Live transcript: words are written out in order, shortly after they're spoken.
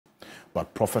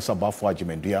but Professor Baffuor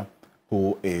Agyeman-Duah,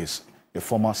 who is a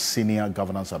former senior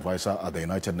governance advisor at the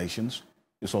United Nations,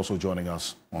 is also joining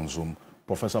us on Zoom.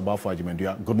 Professor Baffuor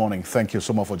Agyeman-Duah, good morning. Thank you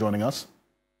so much for joining us.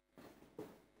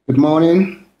 Good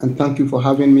morning, and thank you for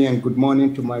having me, and good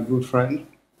morning to my good friend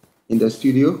in the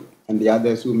studio and the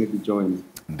others who may be joining.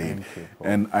 Indeed.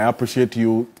 And I appreciate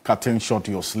you cutting short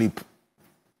your sleep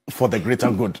for the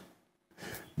greater good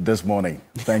this morning.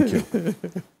 Thank you.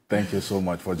 Thank you so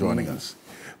much for joining us.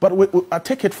 But I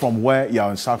take it from where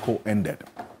Yaw Nsako ended,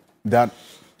 that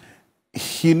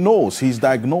he knows, he's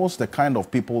diagnosed the kind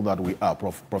of people that we are,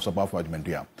 Professor Baffuor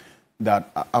Agyeman-Duah, that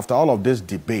after all of this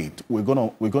debate, we're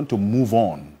going to move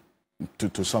on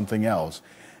to something else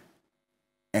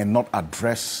and not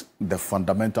address the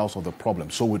fundamentals of the problem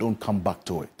so we don't come back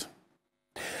to it.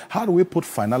 How do we put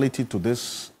finality to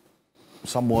this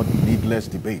somewhat needless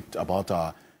debate about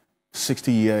our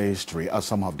 60-year history, as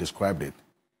some have described it,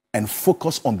 and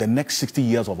focus on the next 60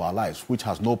 years of our lives, which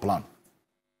has no plan?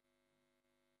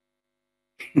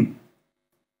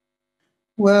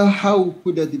 Well, how we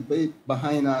put the debate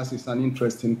behind us is an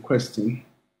interesting question.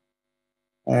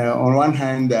 On one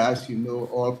hand, as you know,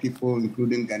 all people,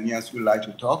 including Ghanaians, will like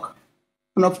to talk.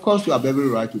 And of course, we have every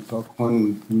right to talk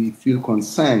when we feel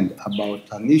concerned about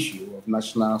an issue of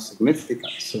national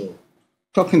significance. So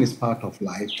talking is part of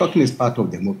life. Talking is part of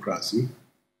democracy.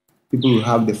 People will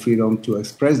have the freedom to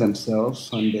express themselves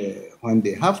when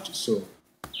they have to. So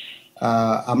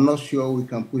I'm not sure we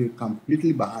can put it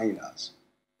completely behind us.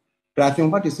 But I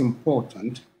think what is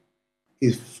important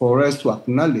is for us to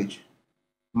acknowledge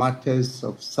matters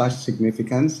of such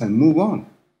significance and move on.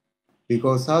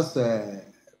 Because as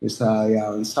Mr.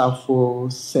 Yaw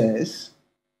Nsako says,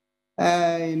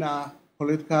 in our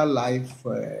political life,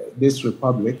 this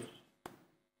republic,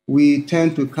 we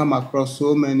tend to come across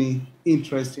so many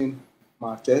interesting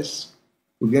matters.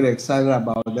 We get excited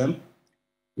about them,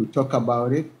 we talk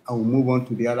about it, and we move on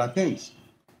to the other things.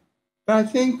 But I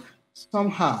think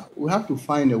somehow we have to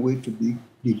find a way to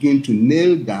begin to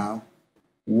nail down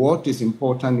what is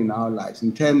important in our lives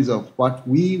in terms of what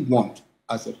we want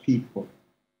as a people.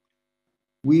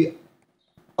 We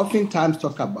oftentimes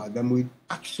talk about them with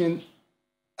action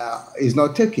is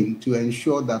not taken to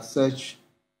ensure that such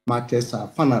matters are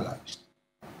finalized.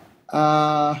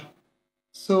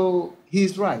 So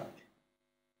he's right.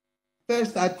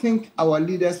 First, I think our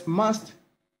leaders must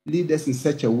lead us in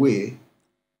such a way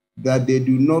that they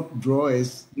do not draw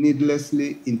us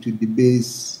needlessly into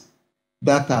debates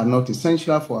that are not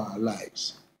essential for our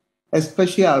lives,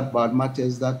 especially about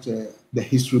matters that the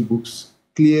history books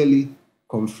clearly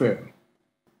confirm.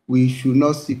 We should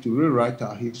not seek to rewrite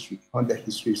our history when the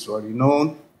history is already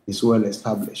known, is well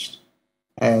established.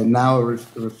 And now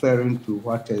referring to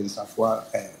what Baffuor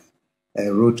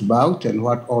wrote about and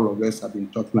what all of us have been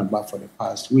talking about for the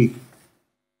past week.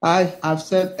 I've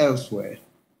said elsewhere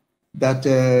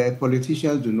that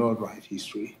politicians do not write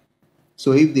history.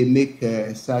 So if they make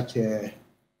such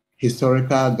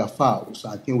historical gaffaus,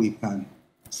 I think we can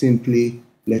simply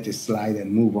let it slide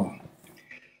and move on.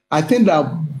 I think there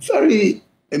are very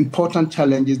important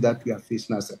challenges that we are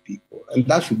facing as a people, and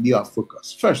that should be our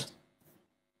focus. First,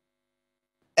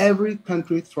 every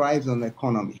country thrives on the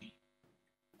economy.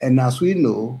 And as we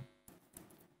know,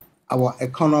 our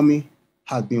economy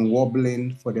has been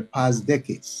wobbling for the past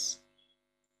decades.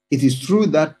 It is true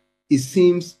that it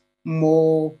seems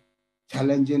more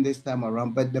challenging this time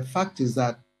around, but the fact is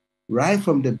that right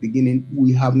from the beginning,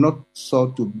 we have not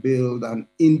sought to build an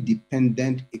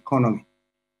independent economy.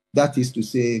 That is to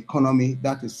say, economy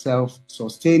that is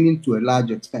self-sustaining to a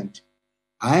large extent.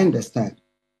 I understand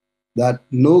that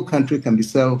no country can be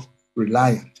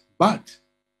self-reliant, but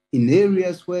in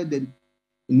areas where the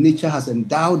nature has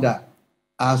endowed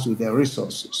us with the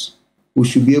resources, we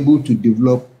should be able to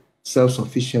develop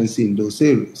self-sufficiency in those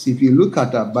areas. If you look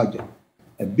at our budget,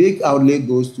 a big outlay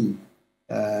goes to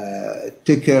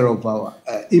take care of our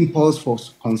impulse for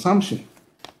consumption.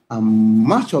 And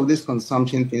much of this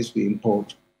consumption things we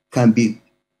import can be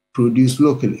produced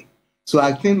locally. So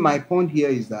I think my point here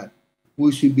is that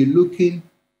we should be looking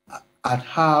at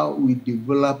how we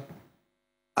develop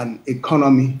an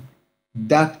economy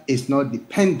that is not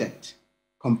dependent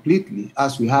completely,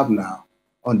 as we have now,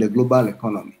 on the global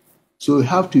economy. So we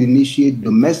have to initiate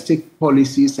domestic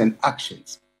policies and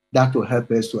actions that will help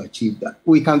us to achieve that.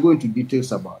 We can go into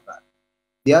details about that.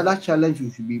 The other challenge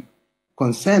we should be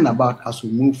concerned about as we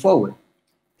move forward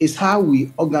is how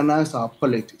we organize our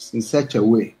politics in such a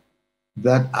way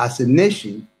that as a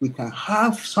nation, we can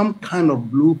have some kind of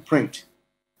blueprint.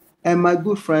 And my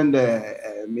good friend,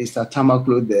 Mr.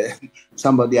 Tamaklo,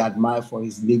 somebody I admire for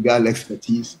his legal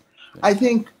expertise, I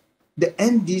think the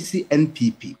NDC,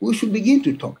 NPP, we should begin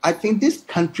to talk. I think this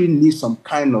country needs some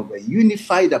kind of a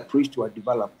unified approach to our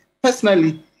development.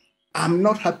 Personally, I'm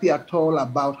not happy at all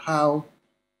about how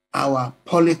our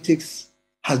politics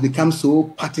has become so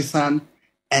partisan,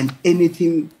 and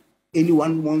anything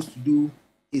anyone wants to do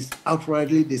is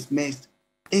outrightly dismissed.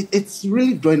 It's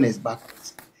really drawing us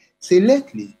backwards. So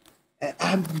lately,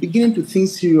 I'm beginning to think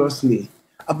seriously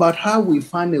about how we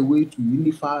find a way to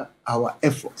unify our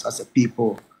efforts as a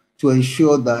people to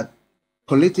ensure that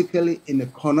politically and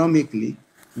economically,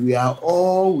 we are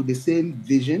all with the same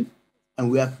vision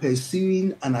and we are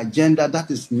pursuing an agenda that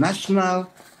is national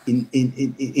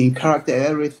in character,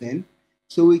 everything,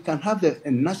 so we can have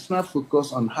a national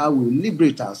focus on how we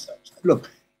liberate ourselves. Look,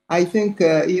 I think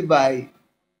if I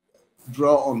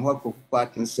draw on what Prof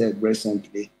Agyeman said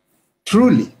recently,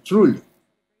 truly,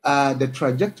 the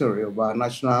trajectory of our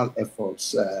national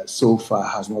efforts so far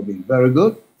has not been very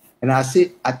good. And I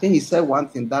think he said one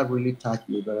thing that really touched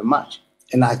me very much.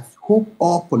 And I hope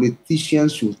all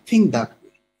politicians should think that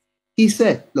way. He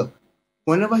said, look,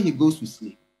 whenever he goes to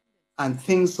sleep and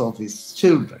thinks of his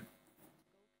children,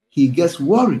 he gets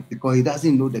worried because he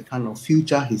doesn't know the kind of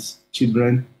future his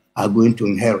children are going to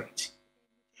inherit.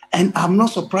 And I'm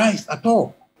not surprised at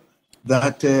all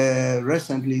that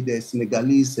recently the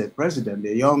Senegalese president,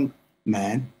 the young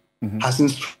man, has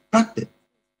instructed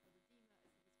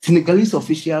Senegalese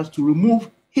officials to remove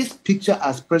his picture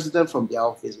as president from their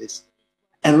offices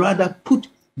and rather put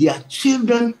their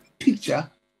children's picture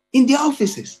in their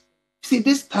offices. See,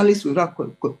 this tallies with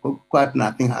what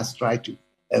nothing has tried to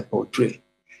portray.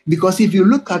 Because if you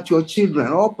look at your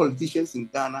children, all politicians in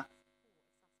Ghana,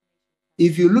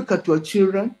 if you look at your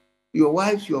children, your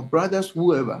wives, your brothers,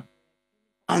 whoever,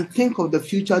 and think of the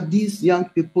future these young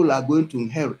people are going to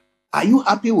inherit, are you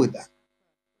happy with that?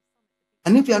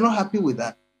 And if you are not happy with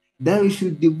that, then we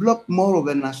should develop more of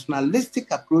a nationalistic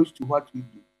approach to what we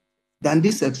do than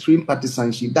this extreme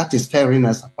partisanship that is tearing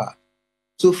us apart.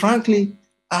 So frankly,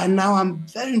 now I'm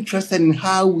very interested in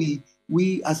how we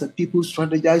as a people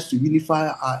strategize to unify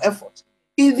our efforts.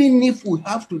 Even if we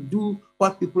have to do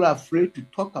what people are afraid to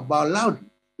talk about loudly,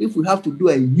 if we have to do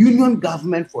a union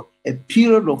government for a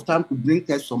period of time to bring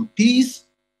us some peace,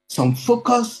 some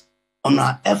focus on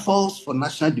our efforts for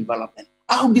national development,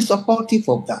 I'll be supportive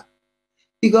of that.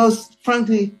 Because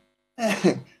frankly,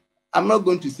 I'm not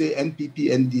going to say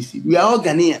NPP, NDC. We are all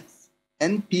Ghanaians.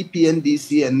 NPP,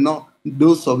 NDC, and not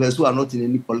those of us who are not in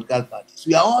any political parties.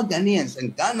 We are all Ghanaians,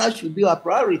 and Ghana should be our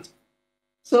priority.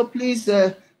 So please,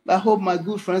 I hope my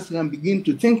good friends can begin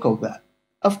to think of that.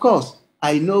 Of course,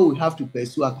 I know we have to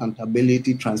pursue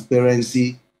accountability,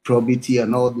 transparency, probity,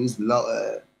 and all these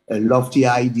lofty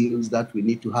ideals that we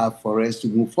need to have for us to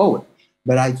move forward.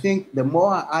 But I think the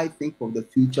more I think of the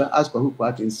future, as Prof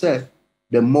Agyeman said,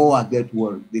 the more I get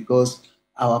worried because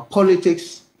our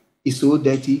politics is so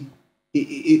dirty,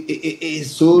 it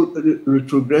is so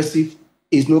retrogressive,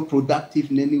 it's not productive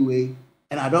in any way.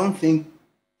 And I don't think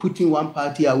putting one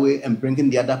party away and bringing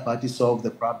the other party solve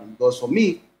the problem. Because for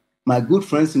me, my good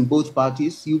friends in both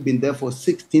parties, you've been there for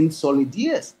 16 solid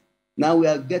years. Now we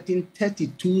are getting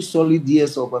 32 solid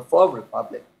years of a fourth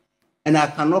republic. And I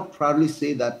cannot proudly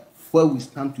say that where we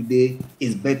stand today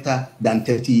is better than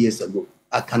 30 years ago.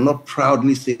 I cannot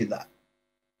proudly say that.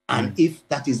 And if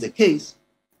that is the case,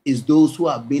 it's those who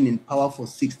have been in power for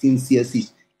 16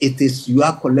 years. It is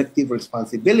your collective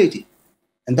responsibility.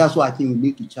 And that's why I think we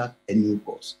need to chart a new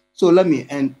course. So let me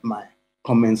end my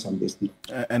comments on this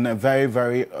note. And a very,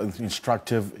 very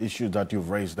instructive issue that you've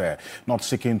raised there, not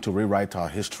seeking to rewrite our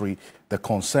history. The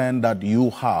concern that you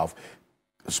have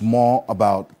is more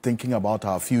about thinking about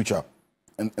our future.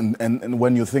 And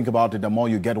when you think about it, the more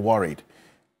you get worried.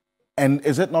 And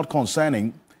is it not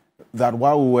concerning that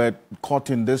while we were caught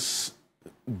in this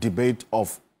debate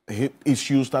of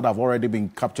issues that have already been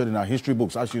captured in our history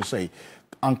books, as you say,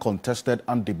 uncontested,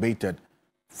 undebated,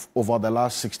 over the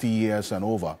last 60 years and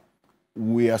over,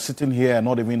 we are sitting here and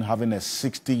not even having a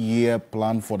 60-year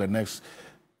plan for the next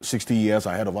 60 years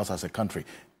ahead of us as a country?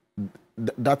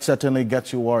 That certainly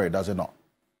gets you worried, does it not?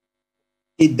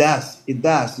 It does. It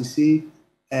does. You see,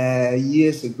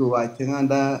 years ago, I think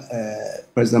under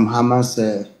President Mahama's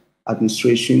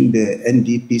administration, the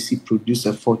NDPC produced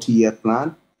a 40-year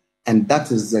plan. And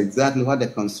that is exactly what the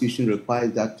Constitution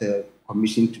requires that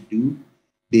commission to do.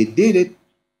 They did it,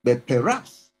 but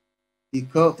perhaps,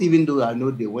 because even though I know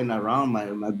they went around,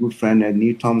 my good friend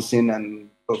Neil Thompson and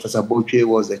Professor Botche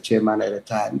was the chairman at the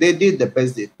time, they did the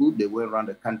best they could. They went around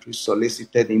the country,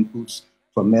 solicited inputs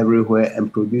from everywhere,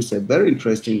 and produced a very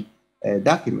interesting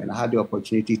document. I had the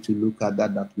opportunity to look at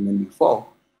that document before.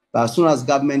 But as soon as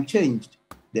government changed,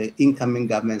 the incoming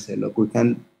government said, look, we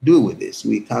can do with this.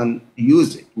 We can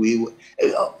use it.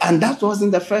 And that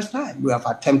wasn't the first time. We have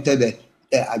attempted the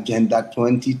Agenda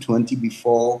 2020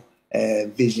 before,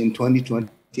 Vision 2020,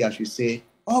 I should say,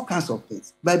 all kinds of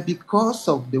things. But because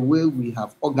of the way we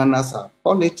have organized our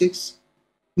politics,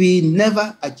 we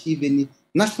never achieve any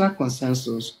national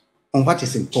consensus on what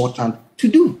is important to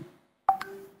do.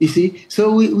 You see,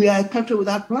 so we are a country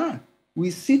without plan.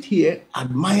 We sit here,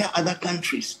 admire other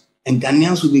countries, and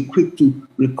Ghanaians will be quick to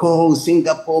recall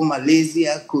Singapore,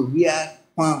 Malaysia, Korea,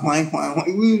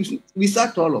 we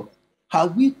start all of it.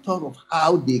 Have we thought of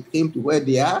how they came to where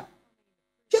they are?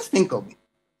 Just think of it.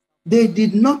 They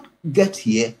did not get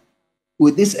here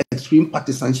with this extreme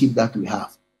partisanship that we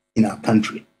have in our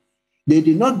country. They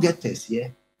did not get us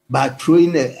here by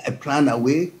throwing a plan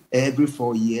away every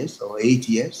 4 years or 8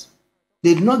 years.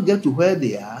 They did not get to where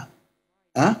they are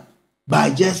by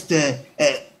just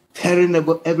tearing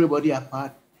everybody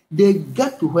apart. They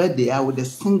got to where they are with a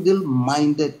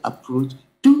single-minded approach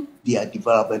to their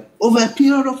development over a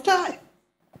period of time.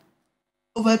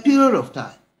 Over a period of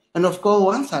time. And of course,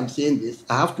 once I'm saying this,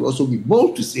 I have to also be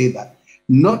bold to say that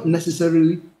not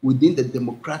necessarily within the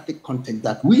democratic context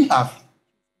that we have.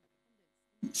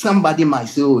 Somebody might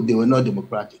say, oh, they were not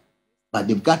democratic, but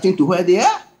they've gotten to where they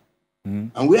are.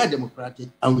 And we are democratic,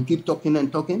 and we keep talking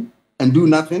and do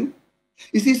nothing.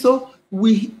 You see, so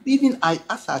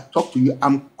as I talk to you,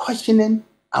 I'm questioning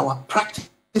our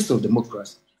practice of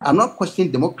democracy. I'm not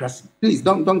questioning democracy. Please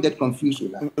don't get confused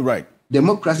with that. Right.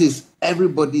 Democracy is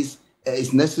everybody's,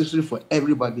 is necessary for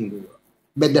everybody in the world.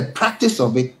 But the practice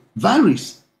of it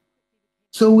varies.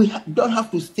 So we don't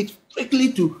have to stick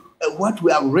strictly to what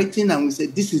we have written and we say,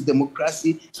 this is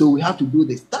democracy, so we have to do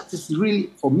this. That is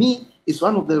really, for me, it's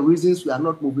one of the reasons we are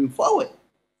not moving forward.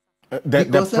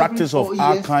 The practice of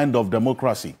our kind of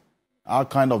democracy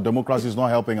is not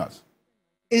helping us.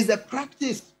 It's a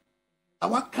practice,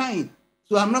 our kind.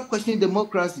 So I'm not questioning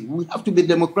democracy. We have to be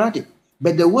democratic.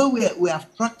 But the way we have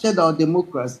structured our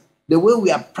democracy, the way we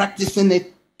are practicing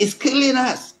it, is killing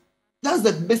us. That's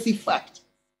the basic fact.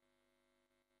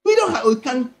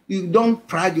 You don't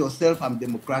pride yourself I'm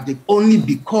democratic only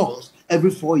because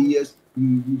every 4 years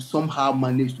you somehow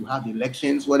manage to have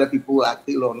elections, whether people are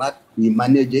killed or not, we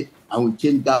manage it and we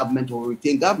change government or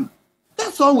retain government.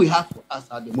 That's all we have for us,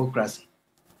 our democracy.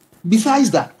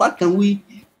 Besides that, what can we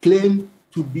claim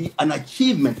to be an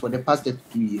achievement for the past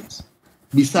 32 years?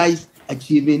 Besides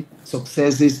achieving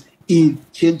successes in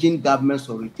changing governments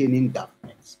or retaining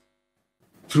governments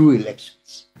through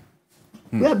elections.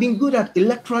 We have been good at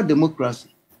electoral democracy,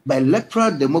 but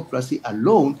electoral democracy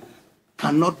alone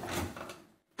cannot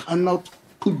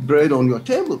put bread on your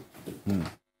table.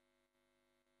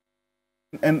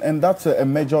 And that's a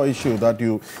major issue that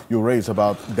you raise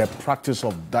about the practice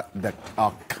of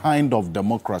our kind of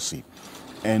democracy.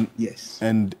 And yes.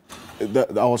 And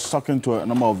I was talking to a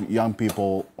number of young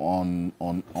people on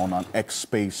an X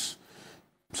space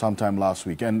sometime last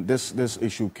week, and this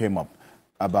issue came up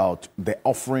about the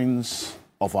offerings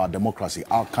of our democracy,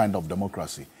 our kind of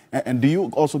democracy. And do you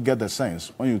also get the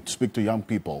sense when you speak to young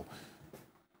people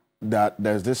that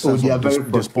there's this sense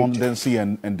of despondency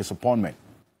and disappointment?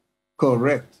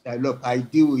 Correct. Look, I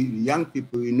deal with young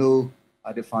people, you know,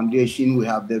 at the foundation, we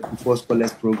have the Baffuor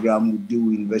Scholars Program. We deal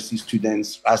with university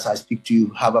students. As I speak to you,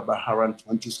 have about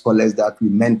 120 scholars that we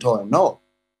mentor and all.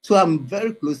 So I'm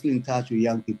very closely in touch with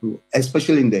young people,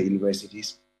 especially in the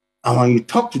universities. And when you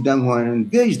talk to them, when you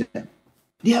engage them,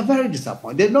 they are very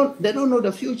disappointed. They don't know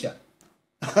the future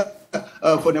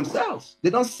for themselves. They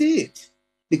don't see it.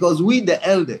 Because we, the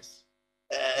elders,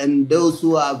 and those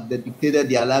who have dedicated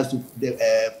their lives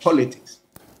to politics,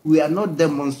 we are not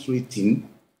demonstrating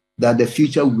that the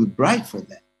future will be bright for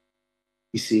them.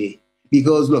 You see,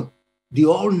 because look, they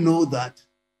all know that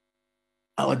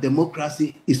our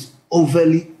democracy is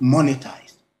overly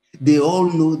monetized. They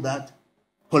all know that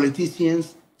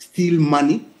politicians steal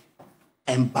money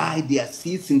and buy their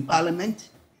seats in parliament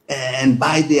and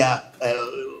buy their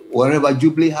wherever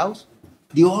Jubilee House.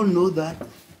 They all know that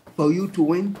for you to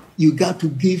win, you got to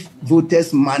give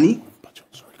voters money.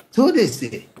 So they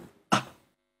say.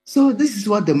 So this is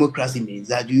what democracy means,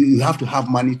 that you have to have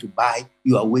money to buy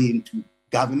your way into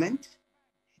government.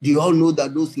 Do you all know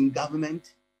that those in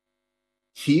government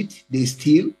cheat, they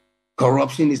steal,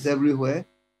 corruption is everywhere?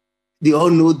 They all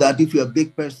know that if you're a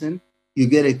big person, you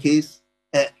get a case,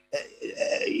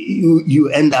 you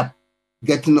end up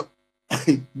getting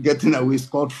away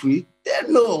scot-free.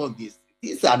 They know all this.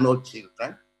 These are not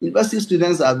children. University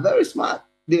students are very smart.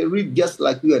 They read just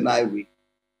like you and I read.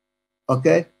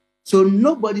 Okay? So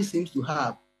nobody seems to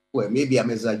have, well, maybe I'm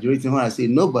exaggerating when I say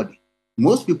nobody.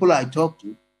 Most people I talk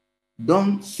to,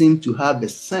 don't seem to have a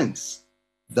sense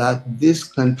that this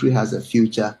country has a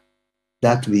future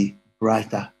that will be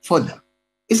brighter for them.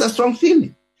 It's a strong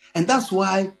feeling. And that's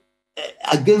why,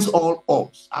 against all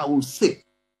odds, I will say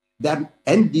that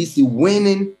NDC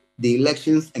winning the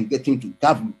elections and getting to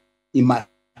government, in my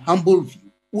humble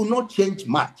view, will not change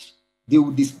much. They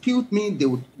will dispute me, they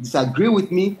will disagree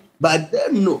with me, but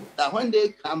they know that when they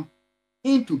come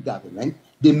into government,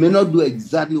 they may not do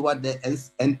exactly what the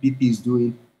NPP is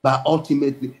doing, but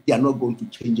ultimately they are not going to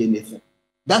change anything.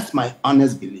 That's my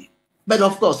honest belief. But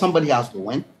of course, somebody has to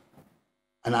win.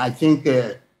 And I think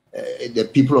the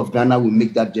people of Ghana will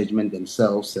make that judgment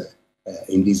themselves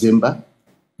in December.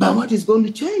 But what is going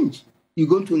to change? You're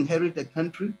going to inherit a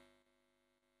country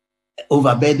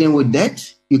overburdened with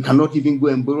debt. You cannot even go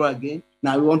and borrow again.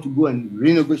 Now you want to go and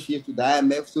renegotiate with the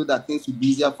IMF so that things will be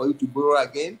easier for you to borrow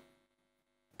again.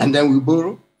 And then we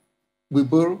borrow,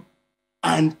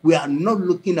 and we are not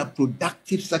looking at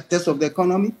productive sectors of the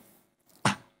economy.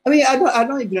 I mean, I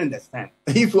don't even understand.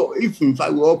 If in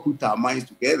fact we all put our minds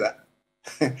together,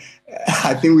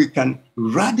 I think we can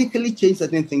radically change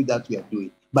certain things that we are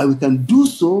doing. But we can do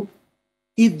so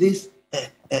if this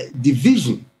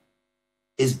division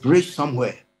is bridged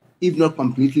somewhere. If not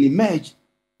completely merged,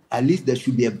 at least there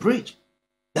should be a bridge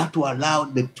that will allow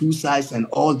the two sides and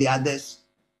all the others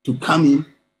to come in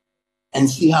and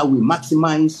see how we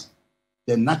maximize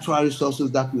the natural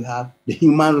resources that we have, the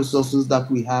human resources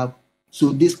that we have, so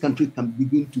this country can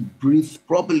begin to breathe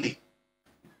properly.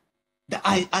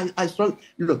 I struggle.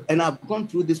 Look, and I've gone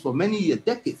through this for many years,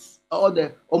 decades,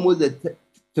 almost the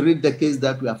 3 decades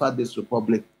that we have had this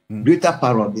republic, greater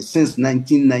part of it since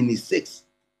 1996.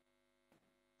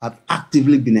 I've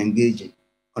actively been engaging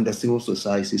on the civil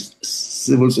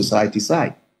society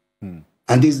side. And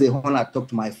this is the one I talk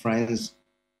to my friends,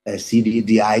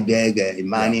 CDD, IDEG,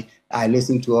 Imani. I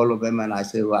listen to all of them and I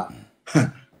say, wow,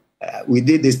 we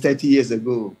did this 30 years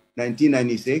ago,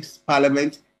 1996,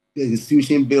 Parliament, the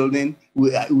institution building.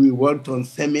 We worked on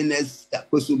seminars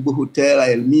at Kosumbu Hotel,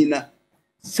 Elmina,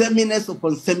 seminars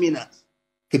upon seminars,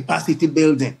 capacity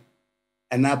building.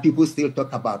 And now people still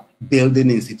talk about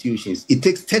building institutions. It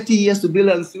takes 30 years to build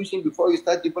an institution before you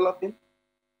start developing.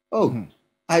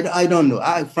 I don't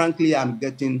know. Frankly, I'm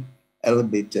getting a little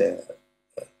bit,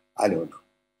 I don't know.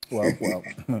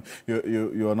 Well,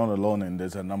 you are not alone in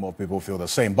this. A number of people feel the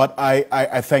same. But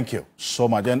I thank you so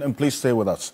much. And please stay with us.